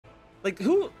Like,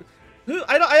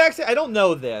 I don't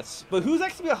know this, but who's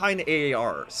actually behind the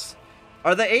AARs?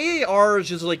 Are the AARs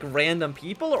just, like, random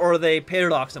people, or are they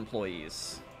Paradox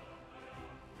employees?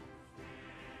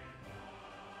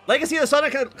 Legacy of the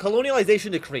Southern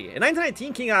Colonialization Decree. In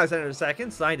 1919, King Alexander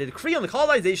II signed a decree on the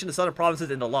colonization of southern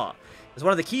provinces into law. It's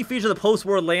one of the key features of the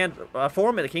post-war land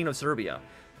reform in the Kingdom of Serbia.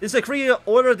 This decree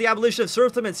ordered the abolition of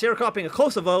serfdom and sharecropping of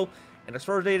Kosovo, and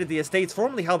expropriated the estates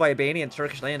formerly held by Albanian and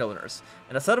Turkish landowners,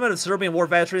 and the settlement of Serbian war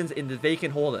veterans in the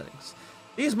vacant holdings.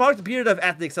 These marked the period of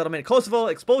ethnic settlement in Kosovo,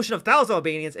 expulsion of thousands of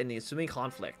Albanians, and the ensuing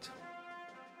conflict.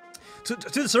 To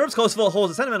the Serbs, Kosovo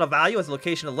holds a sentimental value as the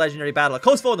location of the legendary Battle of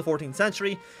Kosovo in the 14th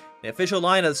century. The official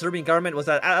line of the Serbian government was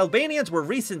that Albanians were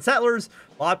recent settlers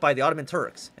bought by the Ottoman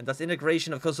Turks, and thus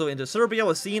integration of Kosovo into Serbia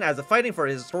was seen as a fighting for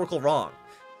a historical wrong.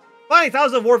 Finally,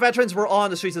 thousands of war veterans were on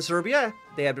the streets of Serbia.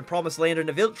 They had been promised land in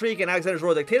the Viltreek, and Alexander's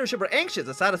royal dictatorship were anxious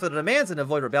to satisfy their demands and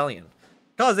avoid rebellion.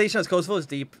 Colonization of Kosovo is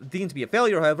deemed to be a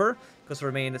failure, however. Kosovo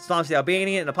remained staunchly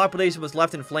Albanian, and the population was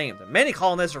left inflamed. Many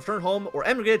colonists returned home or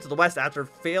emigrated to the west after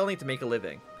failing to make a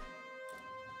living.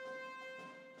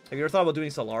 Have you ever thought about doing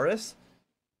Solaris?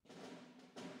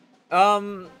 I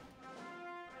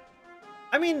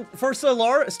mean, for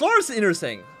Solaris is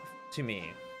interesting to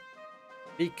me.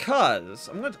 Because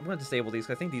I'm gonna disable these,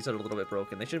 because I think these are a little bit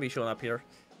broken. They shouldn't be showing up here.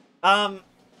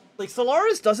 Like,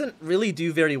 Solaris doesn't really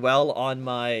do very well on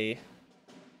my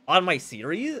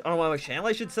series, on my channel,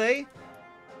 I should say.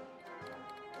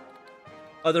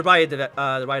 Oh, they're by a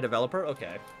developer?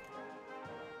 Okay.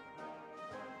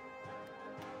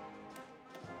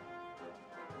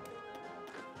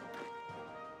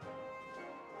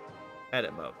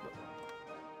 Edit mode.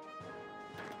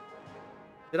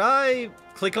 Did I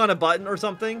click on a button or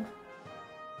something?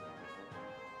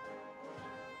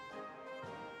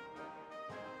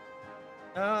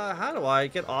 How do I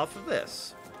get off of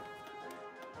this?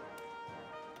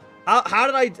 How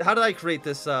did I create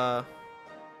this, Hey,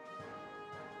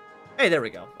 there we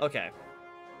go. Okay.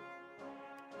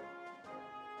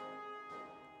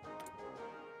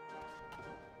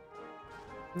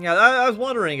 Yeah, I was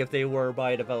wondering if they were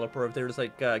by a developer, if they were just,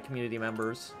 like, community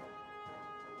members.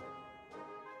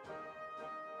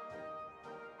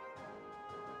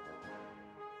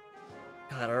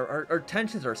 God, our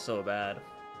tensions are so bad.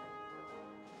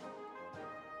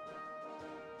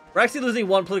 We're actually losing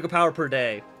 1 political power per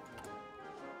day.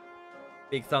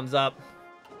 Big thumbs up.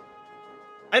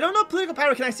 I don't know if political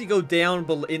power can actually go down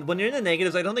when you're in the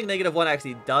negatives. I don't think -1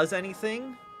 actually does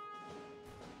anything.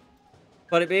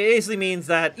 But it basically means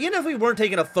that even if we weren't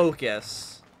taking a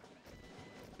focus,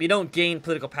 we don't gain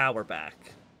political power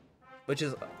back. Which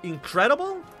is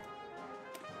incredible.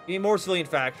 We need more civilian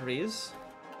factories.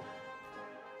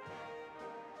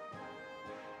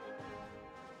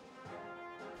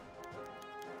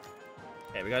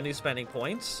 Okay, we got new spending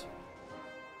points.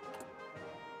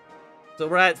 So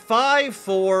we're at 5,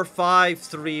 4, 5,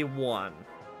 3, 1.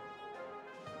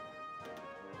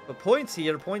 But points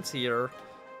here, points here.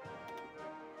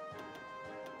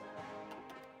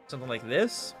 Something like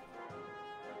this.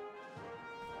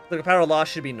 The power loss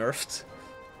should be nerfed.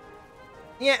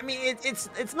 Yeah, I mean,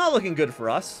 it's not looking good for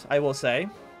us, I will say.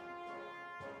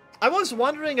 I was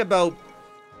wondering about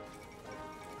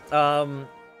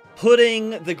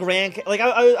putting the Grand... Like,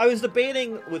 I was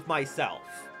debating with myself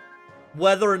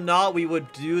whether or not we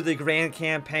would do the Grand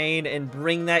Campaign and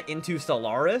bring that into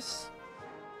Solaris.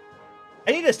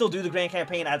 I need to still do the Grand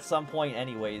Campaign at some point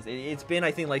anyways. It's been,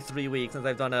 I think, like 3 weeks since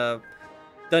I've done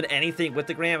anything with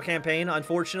the Grand Campaign,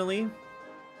 unfortunately.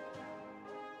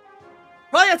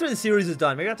 Probably after the series is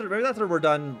done. Maybe after we're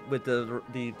done with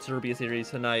the Serbia series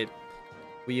tonight,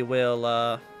 we will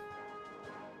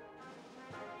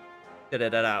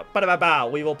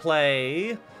we will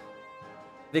play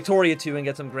Victoria 2 and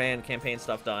get some Grand Campaign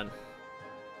stuff done.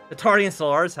 The Tardian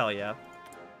Solaris, hell yeah.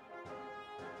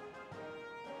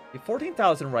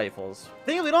 14,000 rifles.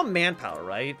 Thing we don't have manpower,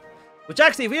 right? Which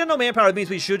actually, if we have no manpower, it means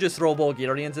we should just throw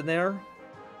Bulgarians in there.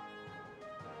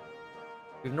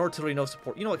 We have artillery, no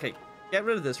support. You know, okay, get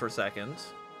rid of this for a second.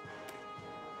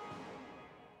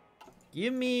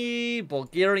 Give me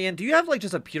Bulgarian. Do you have, like,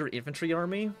 just a pure infantry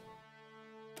army?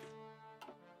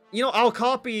 You know, I'll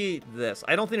copy this.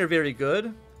 I don't think they're very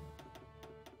good.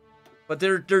 But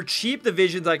they're cheap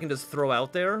divisions I can just throw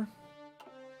out there.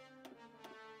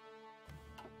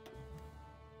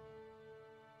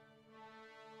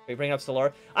 We bring up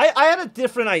Solaris. I had a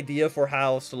different idea for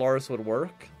how Solaris would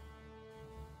work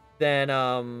than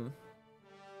a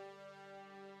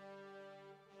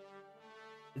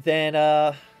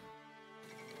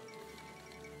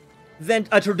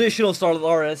traditional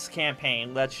Solaris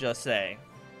campaign, let's just say.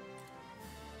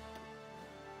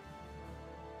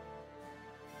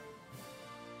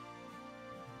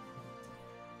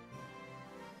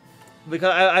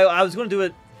 because I was going to do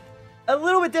it a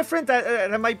little bit different.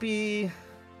 That might be, I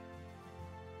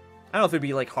don't know if it'd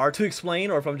be like hard to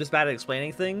explain or if I'm just bad at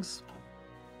explaining things.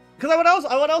 Because what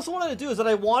I also wanted to do is that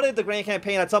I wanted the Grand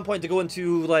Campaign at some point to go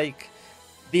into like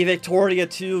the Victoria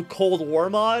 2 Cold War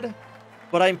mod,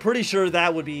 but I'm pretty sure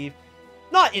that would be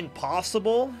not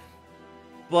impossible,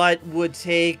 but would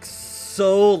take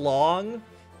so long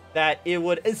that it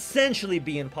would essentially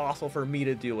be impossible for me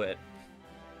to do it.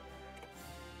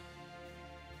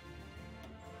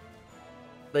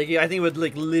 Like, I think it would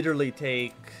like literally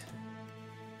take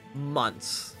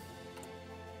months.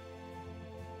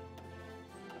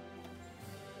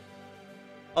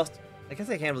 Oh, I guess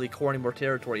I can't really core any more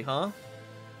territory, huh?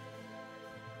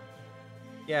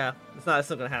 Yeah, it's not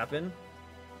gonna happen.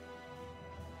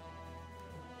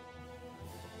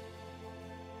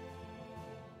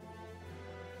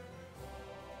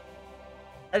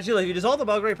 Actually, like, if you dissolve the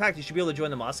Belgrade Pact, you should be able to join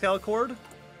the Moscow Accord.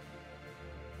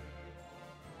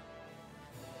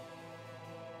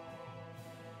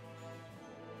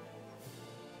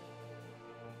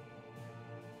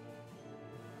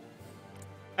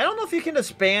 I don't know if you can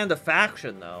disband a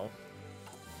faction, though.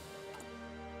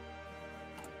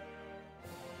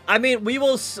 I mean, we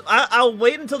will... I'll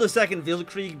wait until the second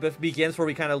Weltkrieg begins before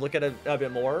we kind of look at it a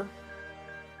bit more.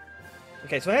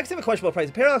 Okay, so I actually have a question about price.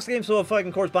 The Paradox game, so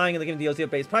fucking course buying in the game DLC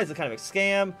at base price is kind of a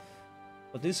scam.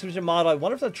 With new subscription model, I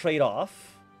wonder if that's a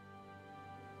trade-off.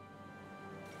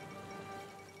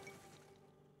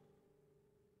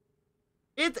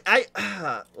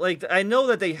 I know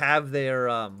that they have their,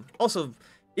 also,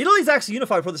 Italy's actually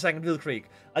unified for the second Weltkrieg.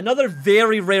 Another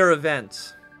very rare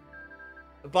event.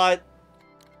 But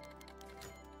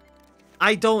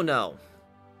I don't know,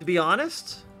 to be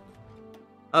honest,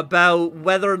 about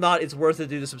whether or not it's worth it to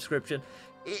do the subscription.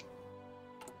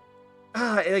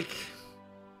 Like,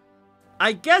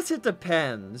 I guess it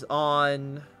depends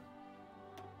on,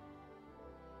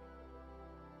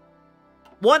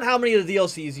 one, how many of the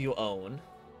DLCs you own.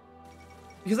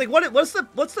 Because like, what's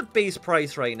the base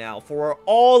price right now for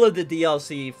all of the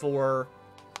DLC for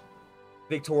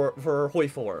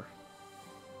HOI4?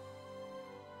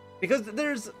 Because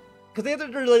they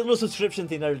have their little subscription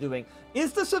thing they're doing.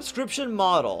 Is the subscription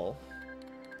model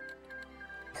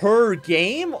per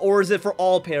game, or is it for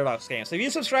all Paradox games? So if you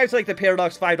subscribe to like the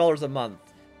Paradox $5 a month,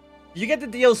 you get the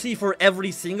DLC for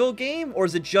every single game, or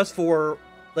is it just for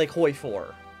like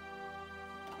HOI4?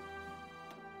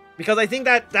 Because I think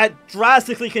that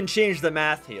drastically can change the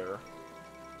math here.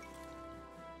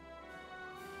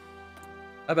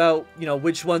 About, you know,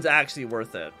 which one's actually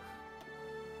worth it.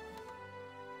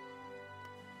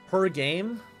 Per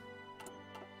game?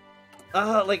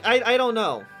 Like, I don't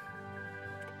know.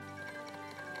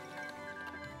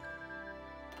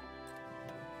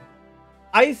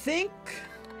 I think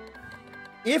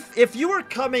if you were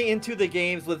coming into the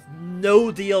games with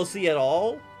no DLC at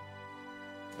all,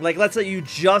 like, let's say you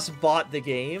just bought the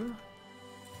game,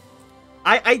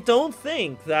 I don't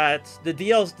think that the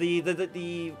DLC,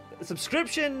 the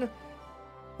subscription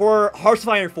for Hearts of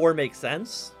Iron 4 makes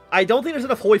sense. I don't think there's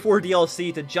enough HOI4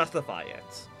 DLC to justify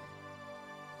it.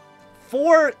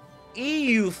 For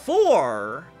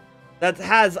EU4, that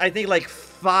has, I think, like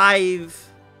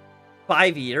 5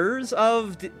 years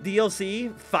of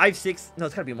DLC. 5, 6, no,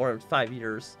 it's gotta be more than 5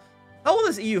 years. How old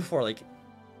is EU4? Like,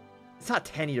 it's not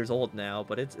 10 years old now,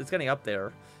 but it's getting up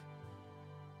there.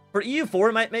 For EU4,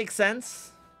 it might make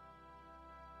sense.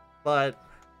 But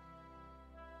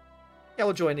yeah,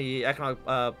 we'll join the economic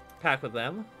pact with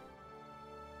them.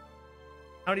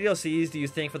 How many DLCs do you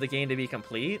think for the game to be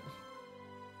complete?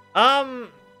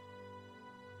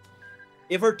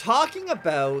 If we're talking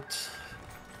about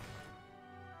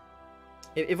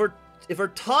if we're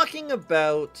talking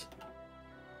about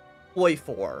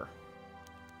HOI4,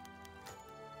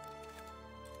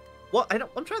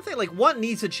 I'm trying to think, like, what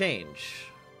needs to change?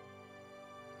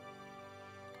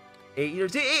 8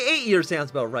 years? 8 years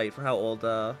sounds about right for how old,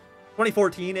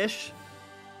 2014-ish?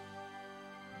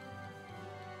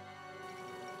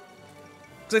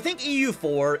 So I think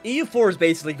EU4 is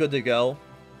basically good to go.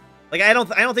 Like, I don't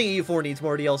think EU4 needs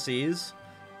more DLCs.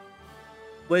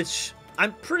 Which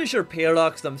I'm pretty sure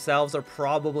Paradox themselves are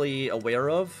probably aware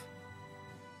of.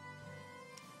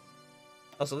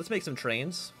 Also, let's make some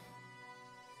trains.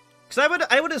 Because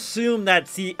I would assume that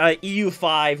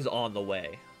EU5 is on the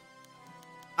way.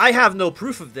 I have no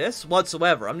proof of this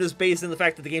whatsoever. I'm just basing the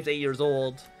fact that the game's 8 years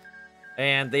old,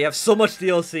 and they have so much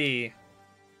DLC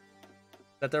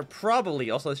that they're probably...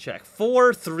 Also, let's check.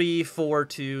 4, 3, 4,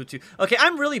 2, 2. Okay,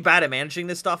 I'm really bad at managing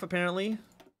this stuff, apparently.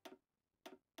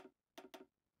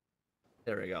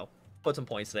 There we go. Put some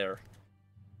points there.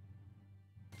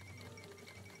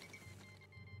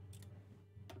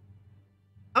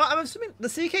 I'm assuming the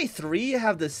CK3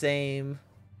 have the same.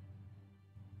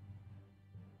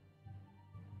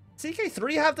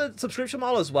 CK3 have the subscription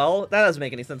model as well? That doesn't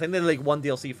make any sense. I think they like one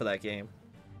DLC for that game.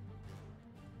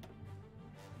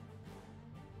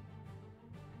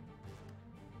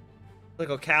 Like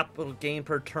a capital gain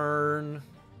per turn.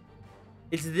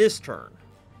 It's this turn.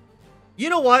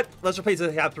 You know what? Let's replace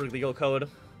the capital legal code.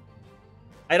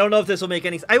 I don't know if this will make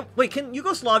any sense. Wait, can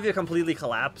Yugoslavia completely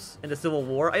collapse in the Civil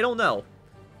War? I don't know.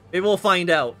 Maybe we'll find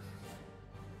out.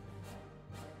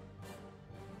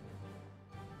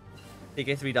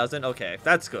 CK3 doesn't? Okay,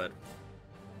 that's good.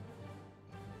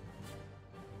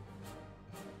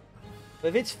 But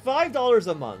if it's $5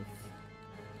 a month,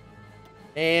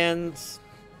 and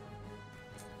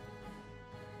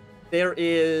there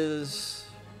is,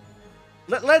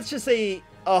 let's just say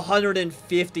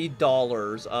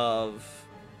 $150 of,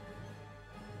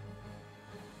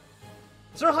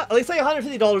 so let's say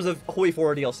 $150 of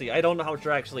HOI4 DLC. I don't know how much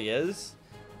there actually is.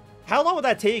 How long would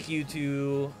that take you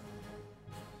to?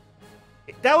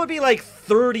 That would be like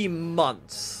 30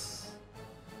 months.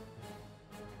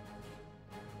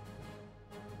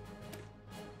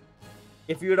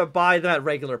 If you were to buy them at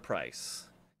regular price.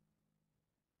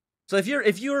 So if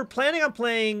you're planning on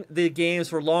playing the games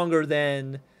for longer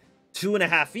than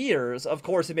 2.5 years, of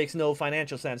course it makes no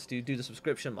financial sense to do the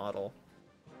subscription model.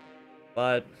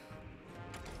 But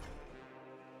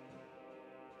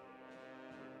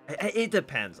it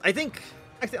depends. I think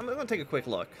actually I'm gonna take a quick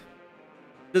look.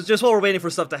 Just while we're waiting for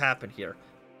stuff to happen here.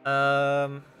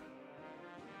 Paradox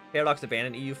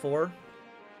abandoned EU4.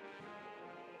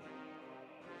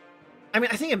 I mean,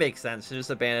 I think it makes sense to just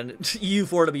abandon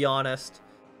EU4, to be honest.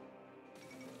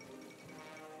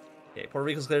 Okay, Puerto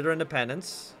Rico's declared their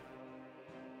independence.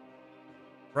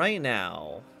 Right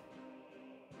now.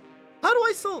 How do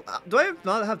I still... do I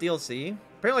not have DLC?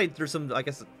 Apparently there's some, I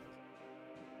guess...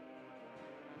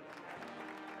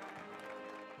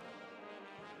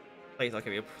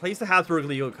 Okay, replace the Habsburg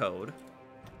legal code.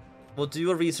 We'll do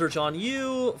a research on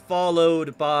you,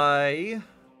 followed by...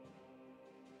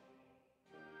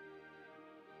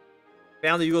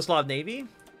 Found the Yugoslav Navy.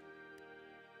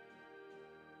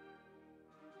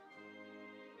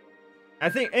 I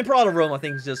think Emperor of Rome, I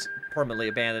think, is just permanently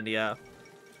abandoned, yeah.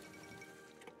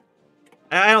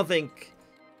 I don't think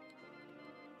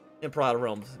Emperor of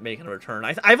Rome's making a return.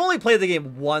 I've only played the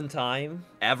game one time,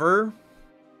 ever.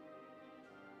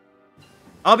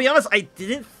 I'll be honest, I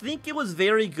didn't think it was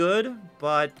very good,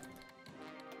 but...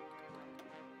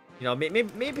 You know,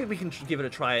 maybe we can give it a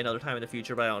try another time in the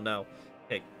future, but I don't know.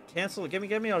 Okay, cancel, get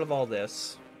me out of all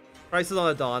this. Prices on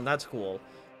the Dawn, that's cool.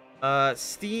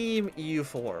 Steam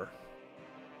EU4.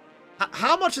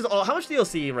 How much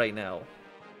DLC right now?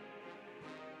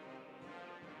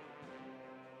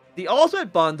 The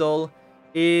Ultimate Bundle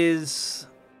is...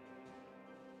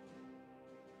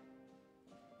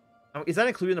 Is that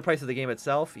including the price of the game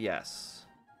itself? Yes.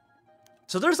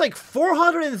 So there's like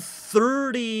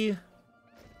 $430 of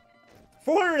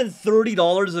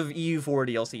EU4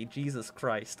 DLC. Jesus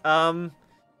Christ. So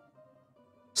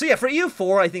yeah, for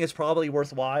EU4, I think it's probably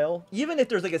worthwhile. Even if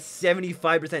there's like a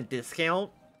 75% discount.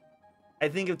 I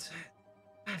think it's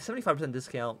 75%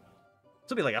 discount.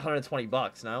 This will be like 120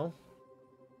 bucks, no?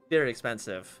 Very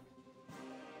expensive.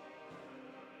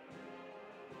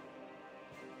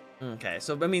 Okay,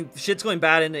 so I mean, shit's going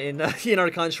bad in our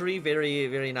country. Very,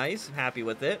 very nice. I'm happy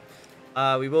with it.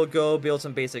 We will go build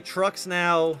some basic trucks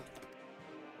now.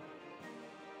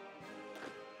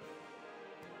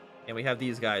 And we have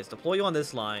these guys. Deploy you on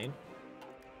this line.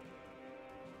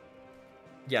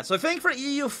 Yeah, so I think for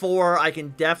EU4, I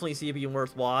can definitely see it being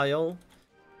worthwhile.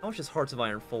 How much is Hearts of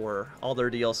Iron 4? All their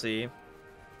DLC.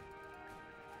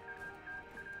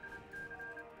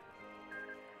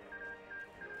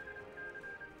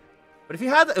 But if you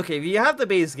have if you have the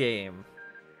base game,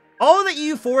 all of the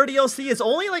EU4 DLC is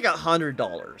only like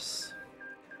 $100.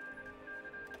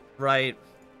 Right?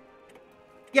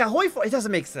 Yeah, HOI4, it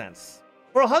doesn't make sense.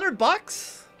 For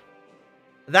 $100,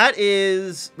 that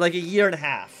is like a year and a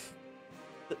half.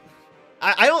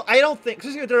 I don't think,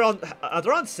 because they're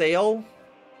on sale.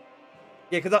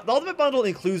 Yeah, because the Ultimate Bundle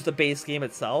includes the base game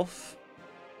itself.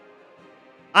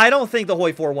 I don't think the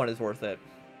HOI4 one is worth it.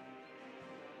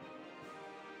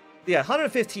 Yeah,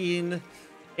 115.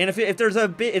 And if there's a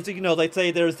bit, if you know, let's say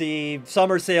there's the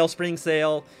summer sale, spring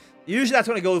sale, usually that's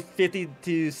going to go 50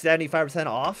 to 75%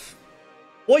 off.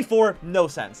 HOI4, no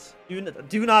sense.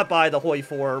 Do not buy the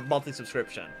HOI4 monthly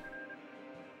subscription.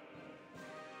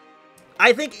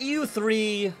 I think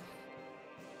EU3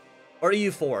 or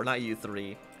EU4, not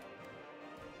EU3.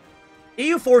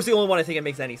 EU4 is the only one I think it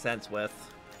makes any sense with.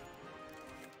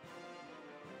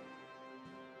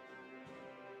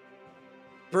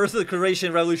 Birth of the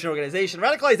Croatian Revolution Organization.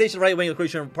 Radicalization of right-wing of the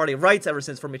Croatian Party of Rights ever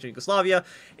since formation of Yugoslavia,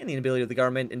 and the inability of the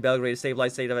government in Belgrade to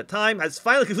stabilize the state of that time, has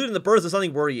finally concluded in the birth of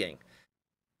something worrying.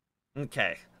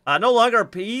 Okay. No longer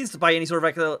appeased by any sort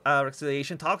of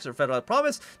reconciliation talks or federal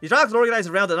promise, these radical organized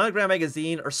around an underground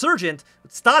magazine, or Surgent,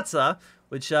 Stasa,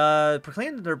 which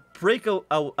proclaimed their break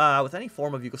with any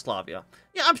form of Yugoslavia.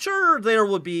 Yeah, I'm sure there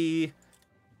would be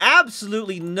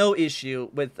absolutely no issue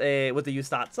with the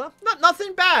Ustaca.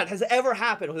 Nothing bad has ever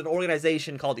happened with an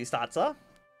organization called Ustaca.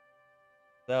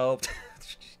 So,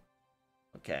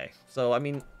 okay. So, I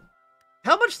mean,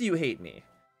 how much do you hate me?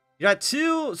 You're at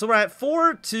 2, so we're at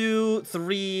 4, 2,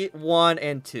 3, 1,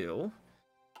 and 2.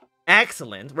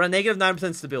 Excellent. We're at negative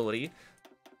 9% stability.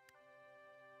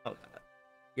 Oh,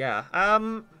 yeah.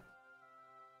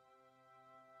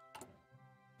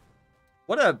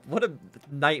 What a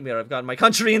nightmare I've gotten my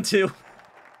country into.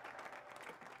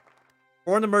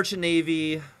 4 in the Merchant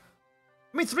Navy. I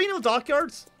mean, 3 new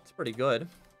dockyards. It's pretty good.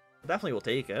 Definitely will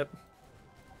take it.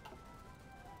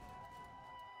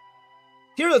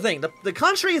 Here's the thing. The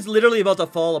country is literally about to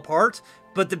fall apart,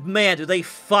 but man, do they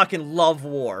fucking love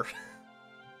war.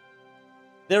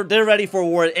 They're ready for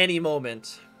war at any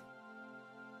moment.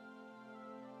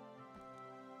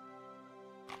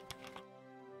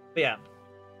 But yeah.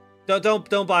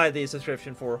 Don't buy the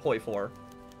subscription for HOI4.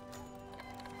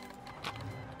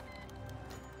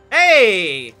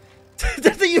 Hey!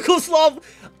 The Yugoslav!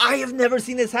 I have never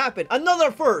seen this happen.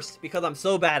 Another first, because I'm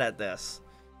so bad at this.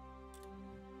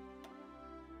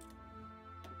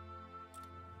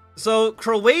 So,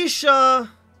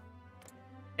 Croatia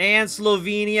and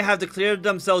Slovenia have declared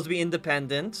themselves to be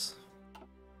independent.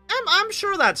 I'm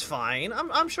sure that's fine.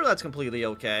 I'm sure that's completely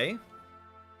okay.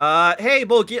 Hey,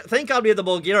 thank God we have the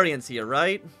Bulgarians here,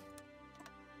 right?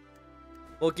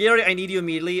 Bulgaria, I need you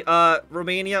immediately.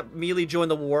 Romania, immediately join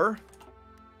the war.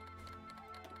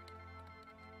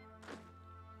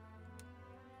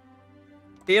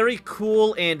 Very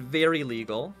cool and very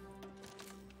legal.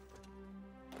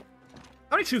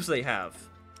 How many troops do they have?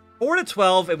 4 to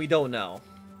 12, and we don't know.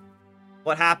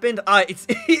 What happened?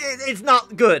 It's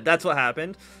not good. That's what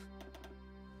happened.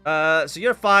 So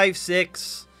you're 5,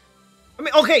 6... I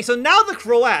mean, okay, so now the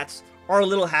Croats are a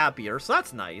little happier, so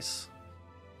that's nice.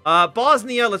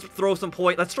 Bosnia, let's throw some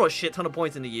points. Let's throw a shit ton of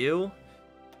points into you.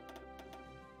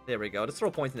 There we go. Let's throw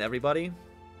points into everybody.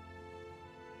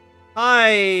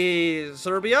 Hi,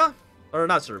 Serbia. Or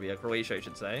not Serbia, Croatia, I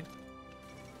should say.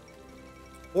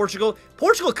 Portugal.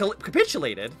 Portugal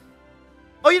capitulated.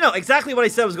 Oh, you know, exactly what I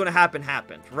said was going to happen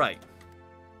happened. Right.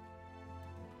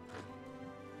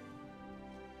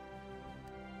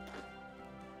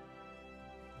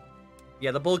 Yeah,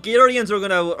 the Bulgarians are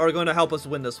gonna help us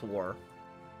win this war.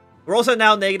 We're also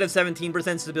now negative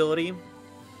 17% stability.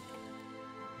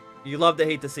 You love to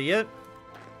hate to see it.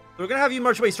 So we're gonna have you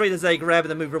march your way straight to Zagreb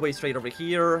and then move your way straight over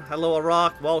here. Hello,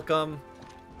 Iraq. Welcome.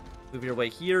 Move your way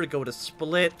here. Go to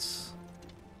Split.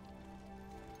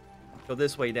 Go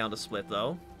this way down to Split,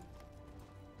 though.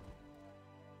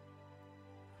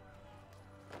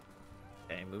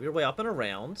 Okay, move your way up and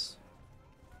around.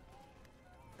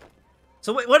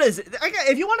 So wait, what is it?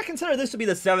 If you want to consider this to be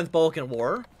the 7th Balkan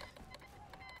War,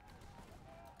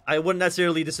 I wouldn't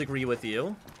necessarily disagree with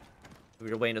you. Move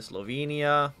your way into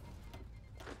Slovenia.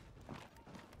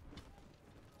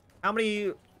 How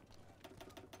many...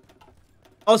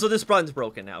 Oh, so this button's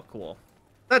broken now. Cool.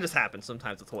 That just happens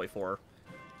sometimes with HOI4.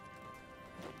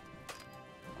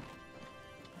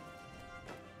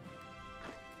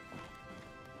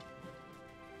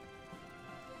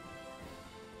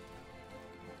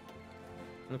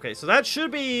 Okay, so that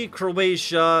should be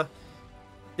Croatia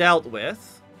dealt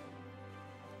with.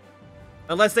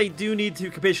 Unless they do need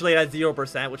to capitulate at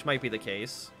 0%, which might be the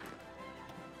case.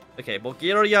 Okay,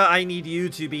 Bulgaria, I need you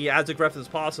to be as aggressive as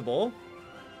possible.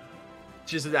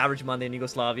 It's just an average Monday in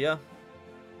Yugoslavia.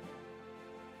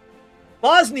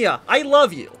 Bosnia, I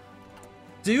love you.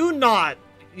 Do not...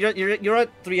 You're at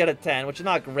 3 out of 10, which is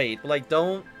not great, but, like,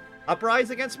 don't uprise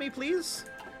against me, please?